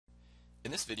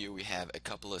In this video, we have a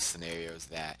couple of scenarios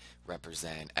that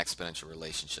represent exponential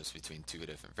relationships between two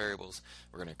different variables.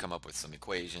 We're going to come up with some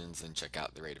equations and check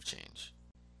out the rate of change.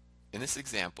 In this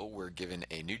example, we're given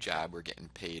a new job. We're getting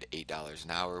paid $8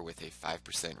 an hour with a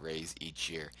 5% raise each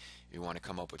year. We want to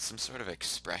come up with some sort of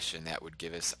expression that would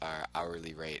give us our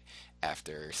hourly rate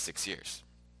after 6 years.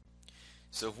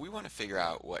 So if we want to figure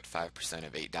out what 5%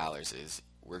 of $8 is,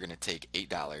 we're going to take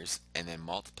 $8 and then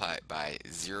multiply it by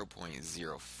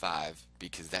 0.05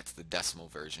 because that's the decimal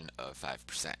version of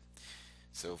 5%.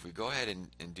 So if we go ahead and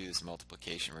do this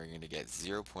multiplication, we're going to get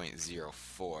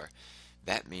 0.04.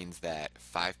 That means that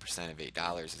 5% of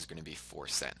 $8 is going to be 4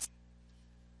 cents.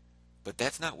 But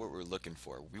that's not what we're looking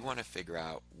for. We want to figure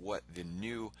out what the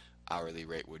new hourly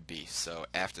rate would be. So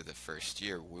after the first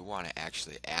year, we want to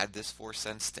actually add this 4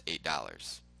 cents to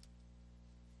 $8.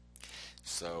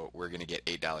 So we're going to get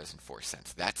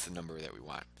 $8.04. That's the number that we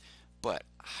want. But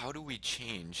how do we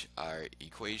change our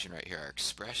equation right here, our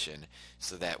expression,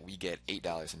 so that we get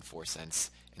 $8.04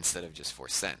 instead of just 4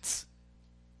 cents?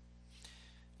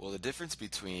 Well, the difference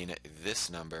between this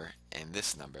number and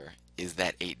this number is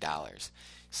that $8.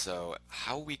 So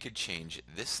how we could change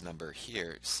this number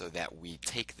here so that we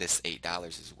take this $8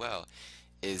 as well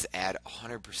is add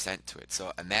 100% to it.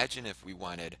 So imagine if we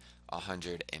wanted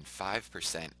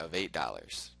 105% of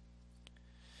 $8.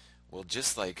 Well,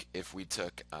 just like if we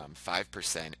took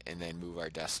 5% and then move our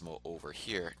decimal over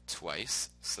here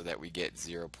twice so that we get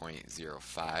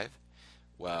 0.05,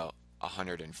 well,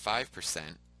 105%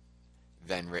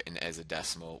 then written as a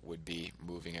decimal would be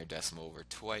moving our decimal over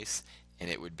twice, and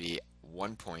it would be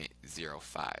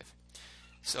 1.05.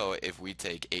 So if we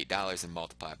take $8 and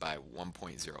multiply by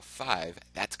 1.05,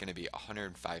 that's going to be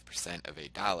 105% of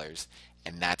 $8,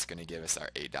 and that's going to give us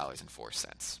our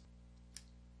 $8.04.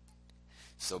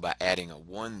 So by adding a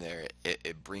 1 there,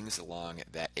 it brings along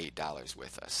that $8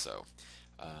 with us. So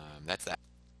that's that.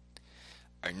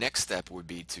 Our next step would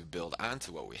be to build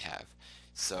onto what we have.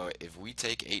 So if we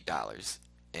take $8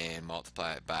 and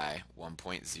multiply it by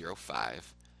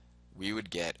 1.05, we would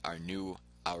get our new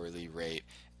hourly rate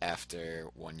after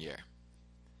 1 year.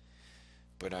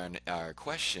 But on our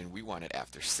question, we want it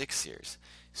after 6 years.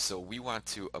 So we want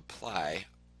to apply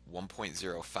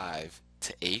 1.05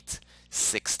 to 8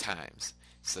 6 times.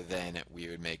 So then we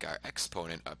would make our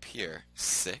exponent up here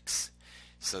 6.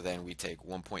 So then we take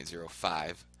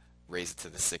 1.05, raise it to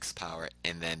the 6th power,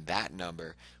 and then that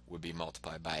number would be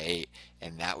multiplied by 8,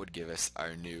 and that would give us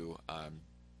our new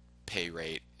pay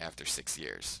rate after 6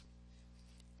 years.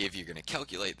 If you're going to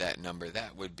calculate that number,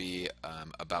 that would be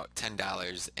about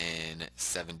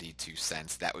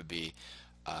 $10.72. That would be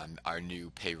our new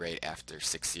pay rate after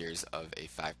 6 years of a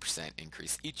 5%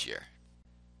 increase each year.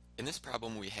 In this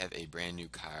problem, we have a brand new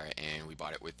car and we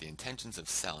bought it with the intentions of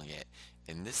selling it,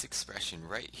 and this expression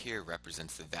right here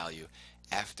represents the value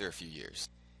after a few years.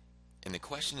 And the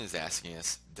question is asking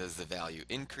us, does the value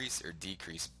increase or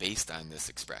decrease based on this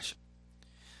expression?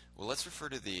 Well, let's refer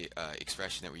to the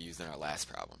expression that we used in our last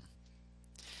problem.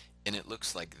 And it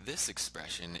looks like this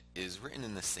expression is written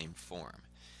in the same form.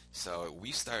 So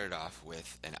we started off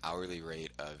with an hourly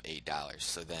rate of $8.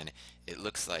 So then it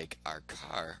looks like our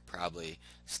car probably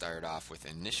started off with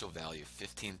an initial value of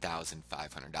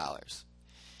 $15,500.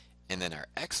 And then our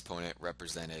exponent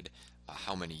represented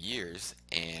how many years,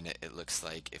 and it looks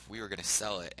like if we were going to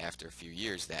sell it after a few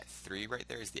years, that 3 right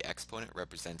there is the exponent,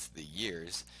 represents the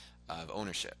years of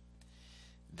ownership.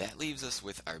 That leaves us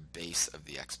with our base of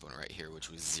the exponent right here, which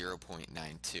was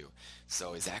 0.92.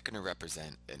 So is that going to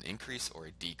represent an increase or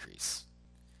a decrease?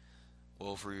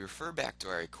 Well, if we refer back to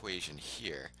our equation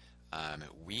here,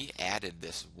 we added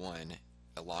this 1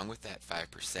 along with that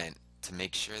 5% to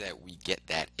make sure that we get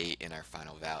that 8 in our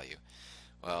final value.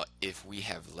 Well, if we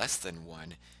have less than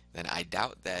 1, then I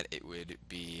doubt that it would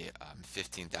be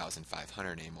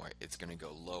 15,500 anymore. It's going to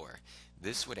go lower.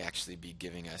 This would actually be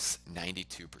giving us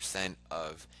 92%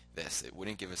 of this. It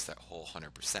wouldn't give us that whole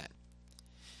 100%.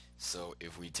 So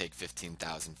if we take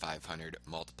 15,500,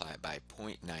 multiply it by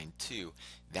 0.92,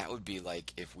 that would be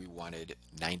like if we wanted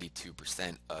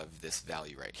 92% of this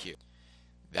value right here.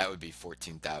 That would be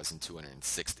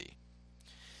 14,260.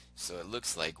 So it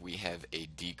looks like we have a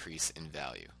decrease in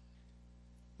value.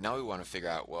 Now we want to figure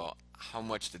out, well, how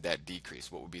much did that decrease?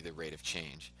 What would be the rate of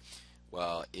change?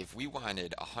 Well, if we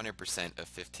wanted 100% of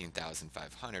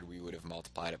 15,500, we would have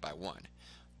multiplied it by 1.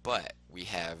 But we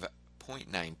have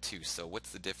 0.92, so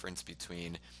what's the difference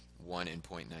between 1 and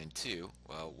 0.92?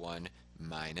 Well, 1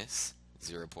 minus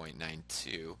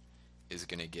 0.92 is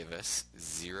going to give us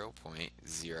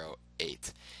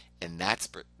 0.08. And that's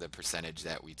the percentage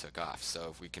that we took off. So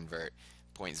if we convert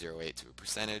 0.08 to a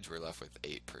percentage, we're left with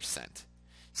 8%.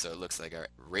 So it looks like our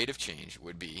rate of change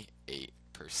would be 8%.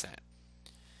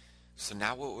 So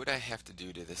now what would I have to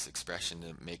do to this expression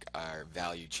to make our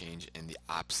value change in the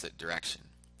opposite direction?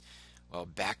 Well,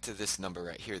 back to this number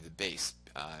right here, the base.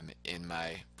 In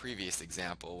my previous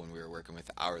example, when we were working with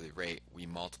the hourly rate, we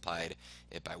multiplied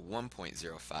it by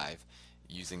 1.05.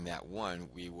 Using that 1,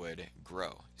 we would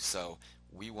grow. So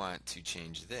we want to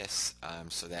change this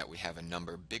so that we have a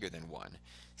number bigger than 1.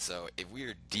 So if we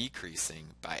are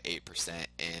decreasing by 8%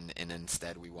 and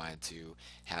instead we wanted to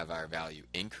have our value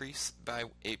increase by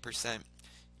 8%,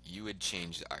 you would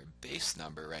change our base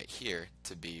number right here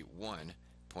to be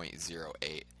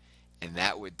 1.08, and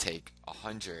that would take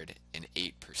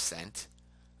 108%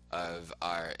 of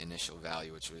our initial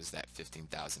value, which was that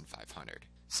 15,500.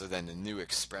 So then the new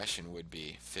expression would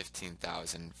be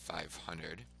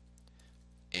 15,500,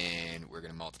 and we're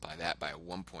going to multiply that by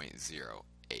 1.08.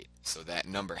 So that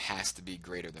number has to be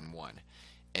greater than 1.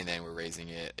 And then we're raising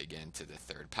it again to the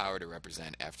third power to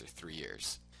represent after 3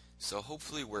 years. So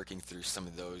hopefully working through some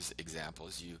of those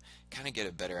examples, you kind of get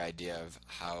a better idea of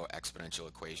how exponential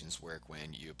equations work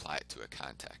when you apply it to a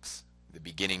context. The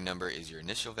beginning number is your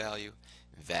initial value.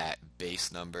 That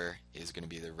base number is going to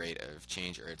be the rate of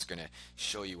change, or it's going to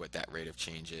show you what that rate of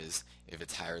change is. If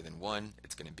it's higher than 1,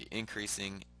 it's going to be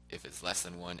increasing. If it's less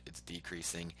than 1, it's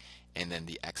decreasing. And then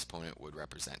the exponent would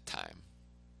represent time.